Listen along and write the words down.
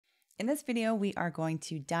In this video, we are going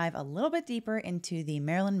to dive a little bit deeper into the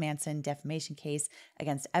Marilyn Manson defamation case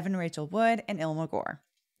against Evan Rachel Wood and Illma Gore.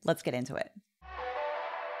 Let's get into it.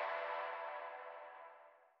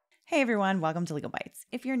 Hey everyone, welcome to Legalbytes.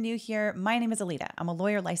 If you're new here, my name is Alita. I'm a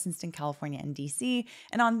lawyer licensed in California and DC,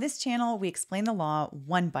 and on this channel, we explain the law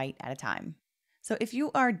one bite at a time. So if you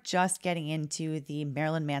are just getting into the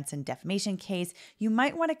Marilyn Manson defamation case, you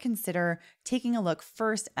might want to consider taking a look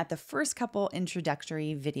first at the first couple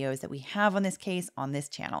introductory videos that we have on this case on this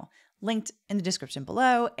channel, linked in the description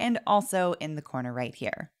below and also in the corner right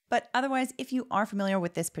here. But otherwise, if you are familiar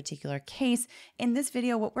with this particular case, in this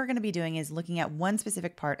video, what we're going to be doing is looking at one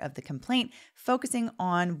specific part of the complaint, focusing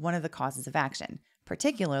on one of the causes of action,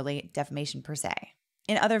 particularly defamation per se.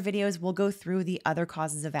 In other videos, we'll go through the other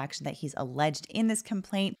causes of action that he's alleged in this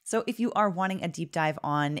complaint. So if you are wanting a deep dive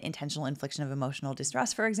on intentional infliction of emotional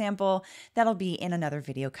distress, for example, that'll be in another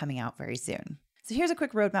video coming out very soon. So here's a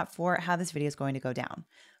quick roadmap for how this video is going to go down.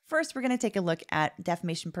 First, we're going to take a look at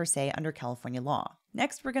defamation per se under California law.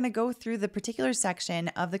 Next, we're going to go through the particular section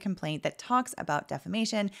of the complaint that talks about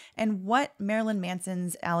defamation and what Marilyn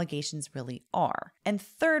Manson's allegations really are. And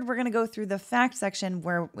third, we're going to go through the fact section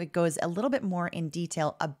where it goes a little bit more in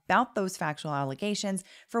detail about those factual allegations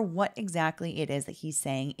for what exactly it is that he's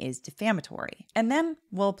saying is defamatory. And then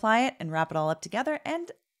we'll apply it and wrap it all up together,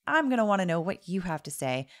 and I'm going to want to know what you have to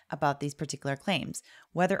say about these particular claims,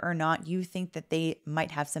 whether or not you think that they might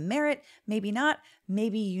have some merit, maybe not,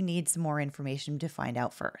 maybe you need some more information to find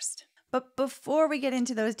out first. But before we get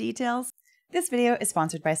into those details, this video is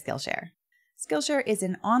sponsored by Skillshare. Skillshare is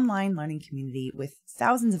an online learning community with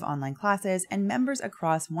thousands of online classes and members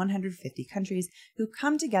across 150 countries who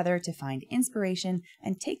come together to find inspiration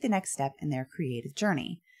and take the next step in their creative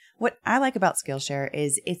journey. What I like about Skillshare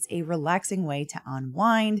is it's a relaxing way to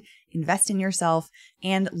unwind, invest in yourself,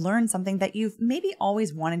 and learn something that you've maybe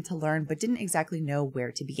always wanted to learn but didn't exactly know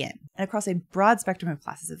where to begin. And across a broad spectrum of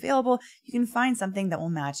classes available, you can find something that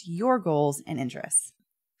will match your goals and interests.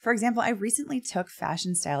 For example, I recently took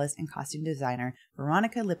fashion stylist and costume designer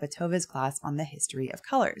Veronica Lipatova's class on the history of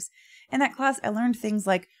colors. In that class, I learned things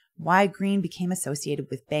like why green became associated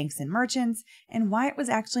with banks and merchants, and why it was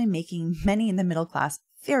actually making many in the middle class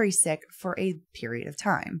very sick for a period of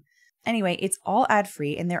time. Anyway, it's all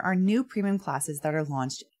ad-free, and there are new premium classes that are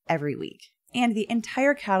launched every week. And the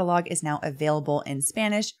entire catalog is now available in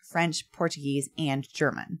Spanish, French, Portuguese, and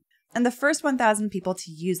German. And the first 1,000 people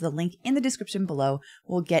to use the link in the description below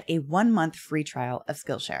will get a 1-month free trial of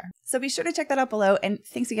Skillshare. So be sure to check that out below, and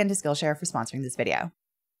thanks again to Skillshare for sponsoring this video.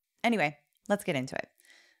 Anyway, let's get into it.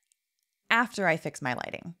 After I fix my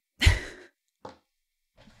lighting.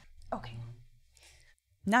 Okay.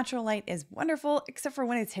 Natural light is wonderful, except for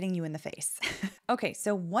when it's hitting you in the face. Okay,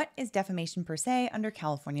 so what is defamation per se under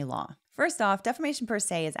California law? First off, defamation per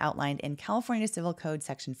se is outlined in California Civil Code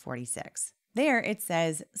Section 46. There it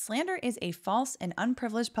says, slander is a false and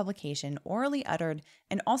unprivileged publication orally uttered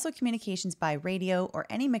and also communications by radio or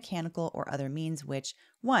any mechanical or other means which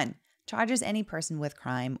 1. Charges any person with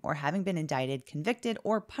crime or having been indicted, convicted,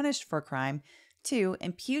 or punished for crime. 2.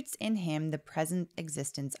 Imputes in him the present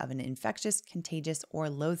existence of an infectious, contagious, or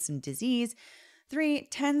loathsome disease. 3.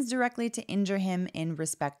 Tends directly to injure him in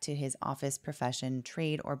respect to his office, profession,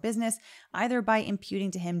 trade, or business, either by imputing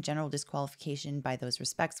to him general disqualification by those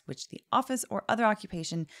respects which the office or other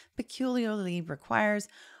occupation peculiarly requires,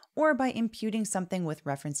 or by imputing something with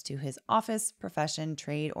reference to his office, profession,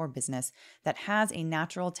 trade, or business that has a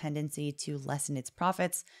natural tendency to lessen its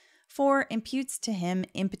profits. 4. Imputes to him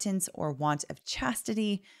impotence or want of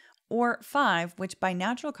chastity. Or 5. Which by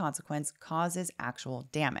natural consequence causes actual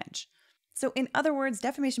damage. So in other words,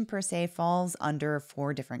 defamation per se falls under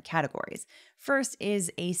 4 different categories. First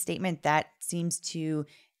is a statement that seems to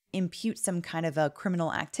impute some kind of a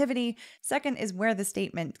criminal activity. Second is where the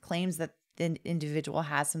statement claims that the individual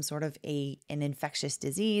has some sort of an infectious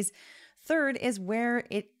disease. Third is where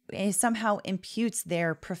it somehow imputes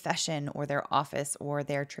their profession or their office or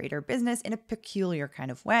their trade or business in a peculiar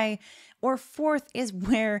kind of way. Or fourth is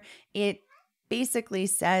where it basically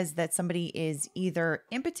says that somebody is either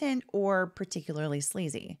impotent or particularly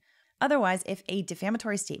sleazy. Otherwise, if a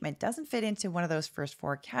defamatory statement doesn't fit into one of those first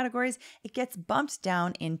 4 categories, it gets bumped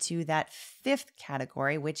down into that 5th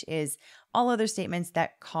category, which is all other statements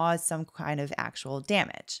that cause some kind of actual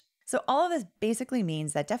damage. So all of this basically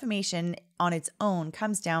means that defamation on its own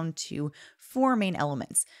comes down to 4 main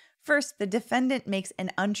elements. First, the defendant makes an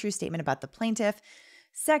untrue statement about the plaintiff.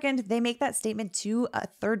 Second, they make that statement to a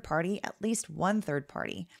third party, at least one third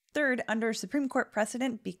party. Third, under Supreme Court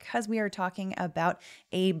precedent, because we are talking about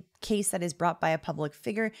a case that is brought by a public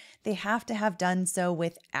figure, they have to have done so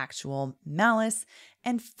with actual malice.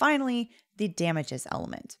 And finally, the damages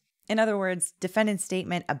element. In other words, defendant's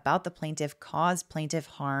statement about the plaintiff caused plaintiff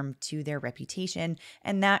harm to their reputation,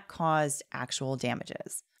 and that caused actual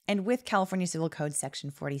damages. And with California Civil Code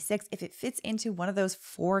Section 46, if it fits into one of those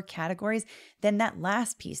 4 categories, then that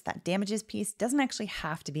last piece, that damages piece, doesn't actually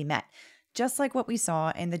have to be met, just like what we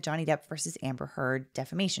saw in the Johnny Depp versus Amber Heard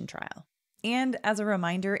defamation trial. And as a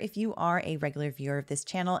reminder, if you are a regular viewer of this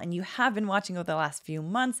channel and you have been watching over the last few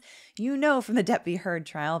months, you know from the Depp v. Heard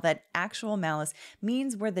trial that actual malice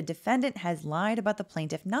means where the defendant has lied about the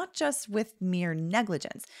plaintiff, not just with mere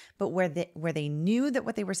negligence, but where they knew that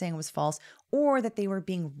what they were saying was false, or that they were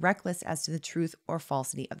being reckless as to the truth or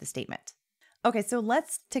falsity of the statement. Okay, so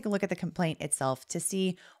let's take a look at the complaint itself to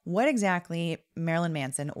see what exactly Marilyn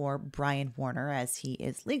Manson, or Brian Warner as he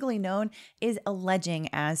is legally known, is alleging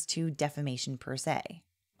as to defamation per se.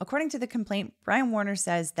 According to the complaint, Brian Warner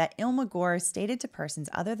says that Illma Gore stated to persons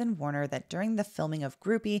other than Warner that during the filming of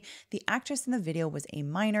Groupie, the actress in the video was a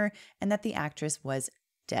minor and that the actress was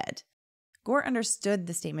dead. Gore understood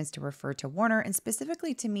the statements to refer to Warner and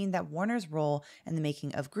specifically to mean that Warner's role in the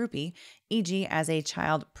making of Groupie, e.g. as a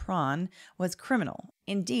child prawn, was criminal.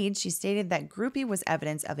 Indeed, she stated that Groupie was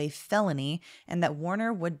evidence of a felony and that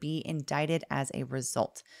Warner would be indicted as a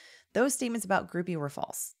result. Those statements about Groupie were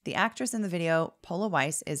false. The actress in the video, Paula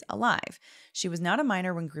Weiss, is alive. She was not a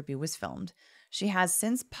minor when Groupie was filmed. She has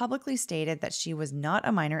since publicly stated that she was not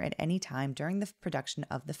a minor at any time during the production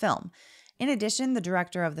of the film. In addition, the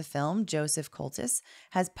director of the film, Joseph Coltis,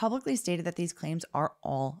 has publicly stated that these claims are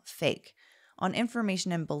all fake. On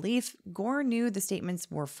information and belief, Gore knew the statements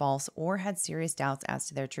were false or had serious doubts as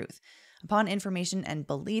to their truth. Upon information and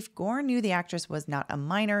belief, Gore knew the actress was not a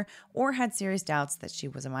minor or had serious doubts that she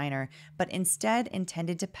was a minor, but instead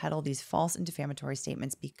intended to peddle these false and defamatory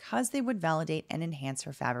statements because they would validate and enhance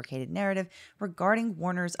her fabricated narrative regarding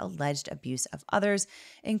Warner's alleged abuse of others,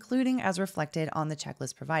 including as reflected on the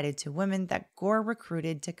checklist provided to women that Gore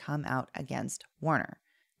recruited to come out against Warner.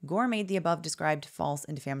 Gore made the above described false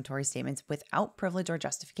and defamatory statements without privilege or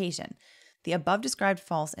justification. The above described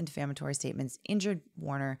false and defamatory statements injured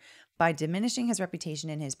Warner by diminishing his reputation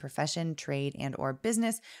in his profession, trade, and or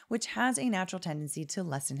business, which has a natural tendency to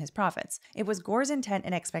lessen his profits. It was Gore's intent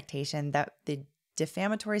and expectation that the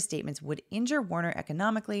defamatory statements would injure Warner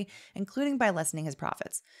economically, including by lessening his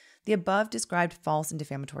profits. The above described false and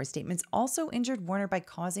defamatory statements also injured Warner by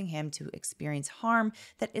causing him to experience harm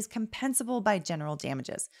that is compensable by general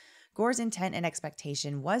damages. Gore's intent and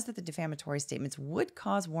expectation was that the defamatory statements would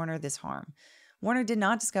cause Warner this harm. Warner did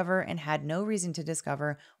not discover and had no reason to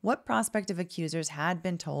discover what prospective accusers had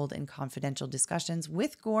been told in confidential discussions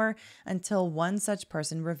with Gore until one such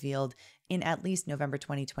person revealed in at least November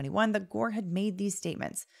 2021 that Gore had made these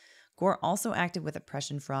statements. Gore also acted with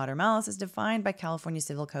oppression, fraud, or malice as defined by California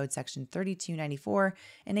Civil Code Section 3294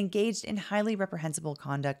 and engaged in highly reprehensible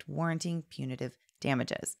conduct warranting punitive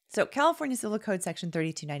damages. So California Civil Code Section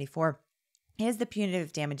 3294 is the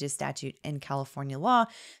punitive damages statute in California law.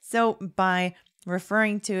 So by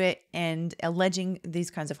referring to it and alleging these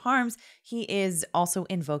kinds of harms, he is also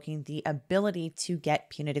invoking the ability to get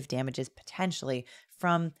punitive damages potentially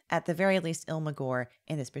from, at the very least, Illma Gore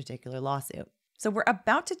in this particular lawsuit. So we're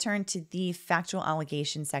about to turn to the factual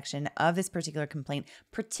allegation section of this particular complaint,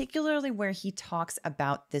 particularly where he talks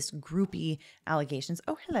about this groupie allegations.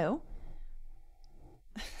 Oh, hello.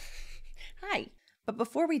 Hi. But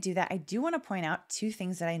before we do that, I do want to point out 2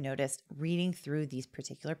 things that I noticed reading through these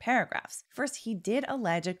particular paragraphs. First, he did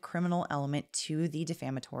allege a criminal element to the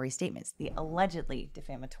defamatory statements, the allegedly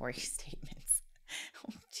defamatory statements.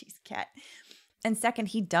 Oh, jeez, cat. And second,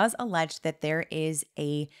 he does allege that there is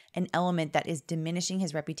an element that is diminishing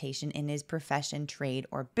his reputation in his profession, trade,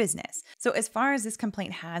 or business. So as far as this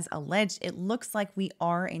complaint has alleged, it looks like we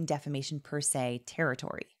are in defamation per se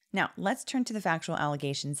territory. Now, let's turn to the factual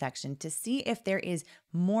allegation section to see if there is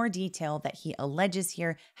more detail that he alleges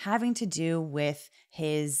here having to do with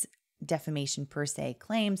his defamation per se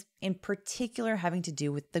claims, in particular having to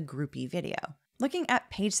do with the Groupie video. Looking at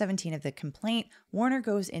page 17 of the complaint, Warner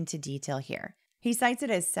goes into detail here. He cites it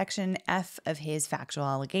as section F of his factual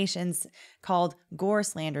allegations called Gore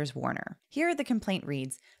Slanders Warner. Here the complaint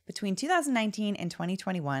reads, between 2019 and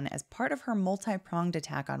 2021, as part of her multi-pronged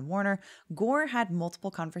attack on Warner, Gore had multiple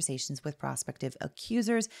conversations with prospective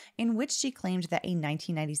accusers in which she claimed that a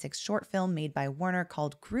 1996 short film made by Warner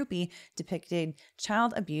called Groupie depicted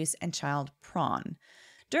child abuse and child prawn.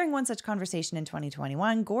 During one such conversation in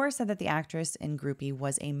 2021, Gore said that the actress in Groupie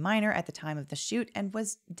was a minor at the time of the shoot and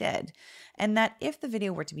was dead, and that if the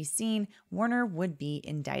video were to be seen, Warner would be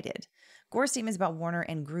indicted. Gore's statements about Warner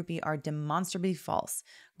and Groupie are demonstrably false.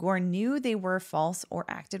 Gore knew they were false or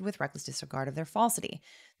acted with reckless disregard of their falsity.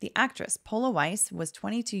 The actress, Paula Weiss, was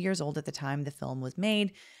 22 years old at the time the film was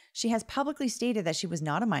made. She has publicly stated that she was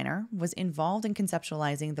not a minor, was involved in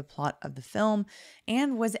conceptualizing the plot of the film,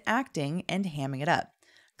 and was acting and hamming it up.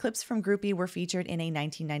 Clips from Groupie were featured in a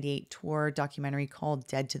 1998 tour documentary called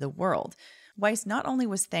Dead to the World. Weiss not only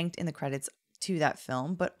was thanked in the credits to that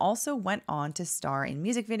film, but also went on to star in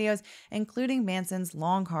music videos, including Manson's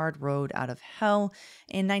Long Hard Road Out of Hell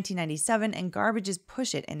in 1997 and Garbage's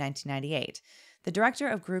Push It in 1998. The director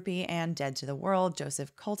of Groupie and Dead to the World,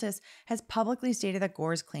 Joseph Cultus, has publicly stated that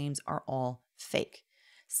Gore's claims are all fake.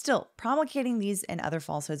 Still, promulgating these and other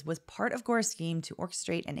falsehoods was part of Gore's scheme to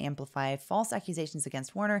orchestrate and amplify false accusations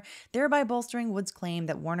against Warner, thereby bolstering Wood's claim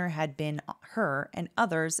that Warner had been her and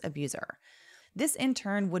others' abuser. This, in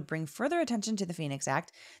turn, would bring further attention to the Phoenix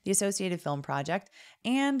Act, the associated film project,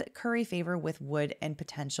 and curry favor with Wood and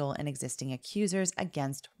potential and existing accusers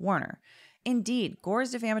against Warner. Indeed, Gore's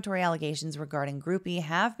defamatory allegations regarding Groupie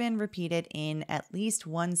have been repeated in at least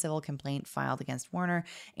one civil complaint filed against Warner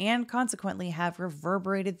and consequently have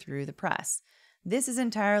reverberated through the press. This is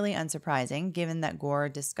entirely unsurprising, given that Gore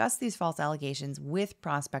discussed these false allegations with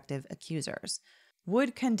prospective accusers.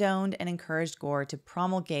 Wood condoned and encouraged Gore to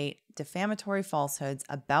promulgate defamatory falsehoods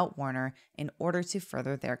about Warner in order to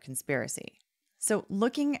further their conspiracy. So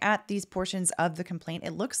looking at these portions of the complaint,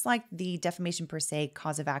 it looks like the defamation per se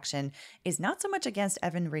cause of action is not so much against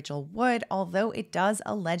Evan Rachel Wood, although it does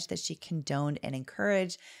allege that she condoned and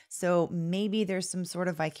encouraged. So maybe there's some sort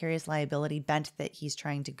of vicarious liability bent that he's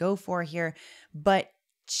trying to go for here. But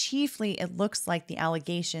chiefly, it looks like the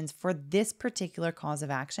allegations for this particular cause of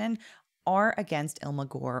action are against Illma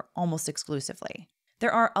Gore almost exclusively.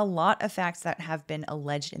 There are a lot of facts that have been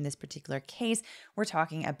alleged in this particular case. We're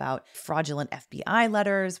talking about fraudulent FBI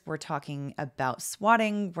letters. We're talking about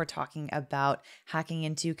swatting. We're talking about hacking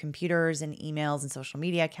into computers and emails and social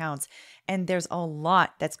media accounts. And there's a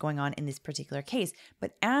lot that's going on in this particular case.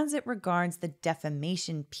 But as it regards the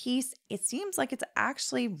defamation piece, it seems like it's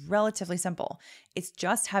actually relatively simple. It's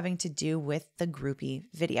just having to do with the Groupie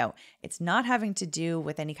video. It's not having to do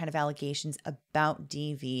with any kind of allegations about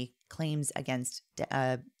DV claims against,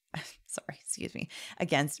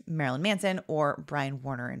 against Marilyn Manson or Brian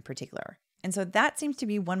Warner in particular. And so that seems to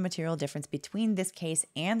be one material difference between this case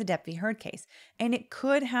and the Depp v. Heard case. And it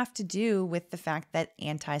could have to do with the fact that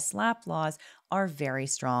anti-SLAPP laws are very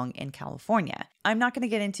strong in California. I'm not going to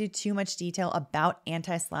get into too much detail about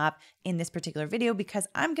anti-SLAPP in this particular video because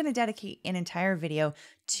I'm going to dedicate an entire video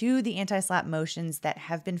to the anti-SLAPP motions that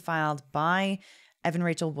have been filed by Evan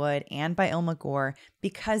Rachel Wood and by Illma Gore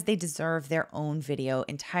because they deserve their own video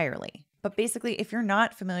entirely. But basically, if you're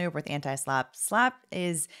not familiar with anti-SLAPP, SLAPP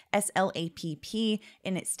is SLAPP,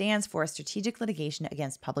 and it stands for Strategic Litigation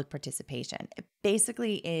Against Public Participation. It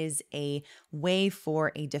basically is a way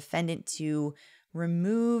for a defendant to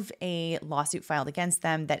remove a lawsuit filed against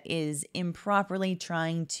them that is improperly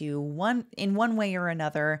trying to, in one way or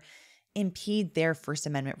another, impede their First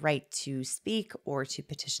Amendment right to speak or to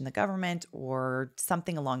petition the government or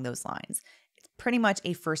something along those lines. It's pretty much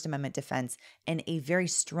a First Amendment defense and a very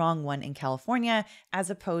strong one in California as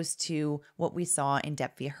opposed to what we saw in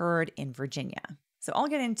Depp v. Heard in Virginia. So I'll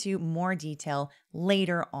get into more detail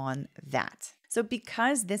later on that. So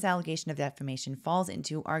because this allegation of defamation falls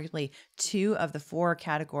into arguably 2 of the 4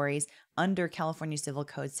 categories under California Civil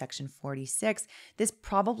Code Section 46, this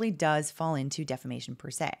probably does fall into defamation per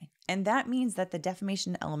se. And that means that the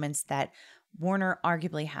defamation elements that Warner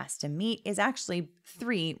arguably has to meet is actually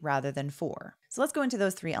 3 rather than 4. So let's go into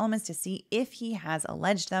those 3 elements to see if he has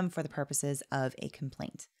alleged them for the purposes of a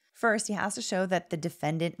complaint. First, he has to show that the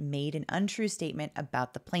defendant made an untrue statement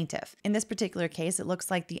about the plaintiff. In this particular case, it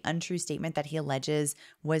looks like the untrue statement that he alleges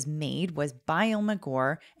was made was by Illma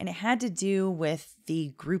Gore, and it had to do with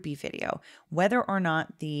the Groupie video, whether or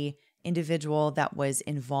not the individual that was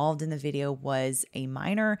involved in the video was a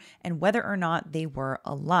minor and whether or not they were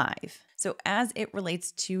alive. So as it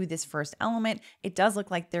relates to this first element, it does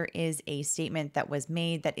look like there is a statement that was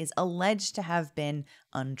made that is alleged to have been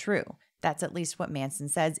untrue. That's at least what Manson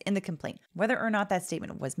says in the complaint. Whether or not that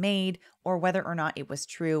statement was made or whether or not it was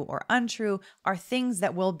true or untrue are things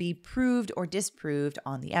that will be proved or disproved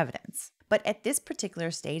on the evidence. But at this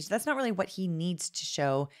particular stage, that's not really what he needs to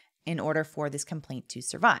show in order for this complaint to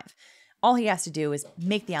survive. All he has to do is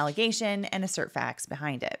make the allegation and assert facts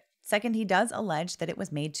behind it. Second, he does allege that it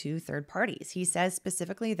was made to third parties. He says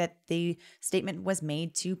specifically that the statement was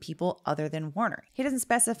made to people other than Warner. He doesn't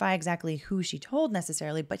specify exactly who she told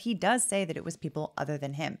necessarily, but he does say that it was people other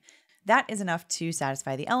than him. That is enough to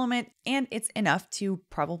satisfy the element, and it's enough to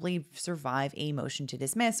probably survive a motion to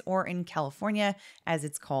dismiss, or in California, as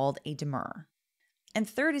it's called, a demurrer. And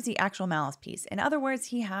third is the actual malice piece. In other words,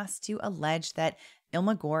 he has to allege that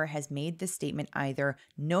Illma Gore has made this statement either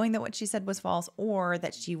knowing that what she said was false or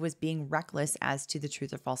that she was being reckless as to the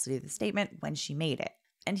truth or falsity of the statement when she made it.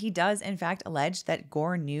 And he does, in fact, allege that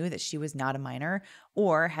Gore knew that she was not a minor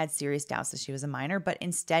or had serious doubts that she was a minor, but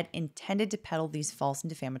instead intended to peddle these false and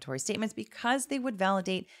defamatory statements because they would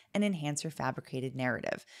validate and enhance her fabricated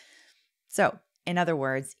narrative. So, in other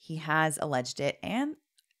words, he has alleged it, and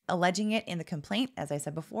alleging it in the complaint, as I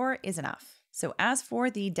said before, is enough. So as for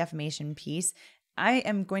the defamation piece, I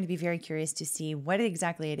am going to be very curious to see what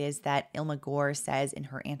exactly it is that Illma Gore says in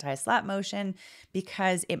her anti-SLAPP motion,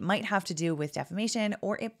 because it might have to do with defamation,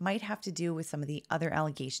 or it might have to do with some of the other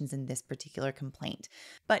allegations in this particular complaint.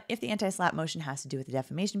 But if the anti-SLAPP motion has to do with the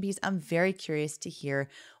defamation piece, I'm very curious to hear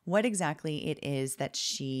what exactly it is that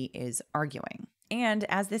she is arguing. And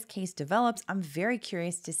as this case develops, I'm very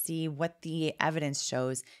curious to see what the evidence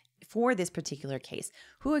shows for this particular case.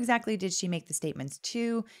 Who exactly did she make the statements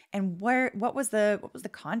to, and what was the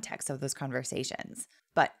context of those conversations?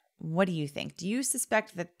 But what do you think? Do you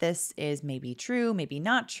suspect that this is maybe true, maybe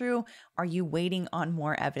not true? Are you waiting on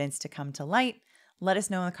more evidence to come to light? Let us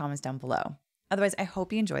know in the comments down below. Otherwise, I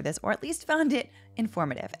hope you enjoyed this, or at least found it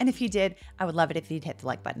informative. And if you did, I would love it if you'd hit the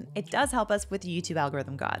like button. It does help us with the YouTube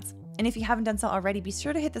algorithm gods. And if you haven't done so already, be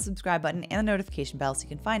sure to hit the subscribe button and the notification bell so you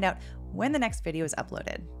can find out when the next video is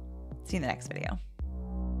uploaded. See you in the next video.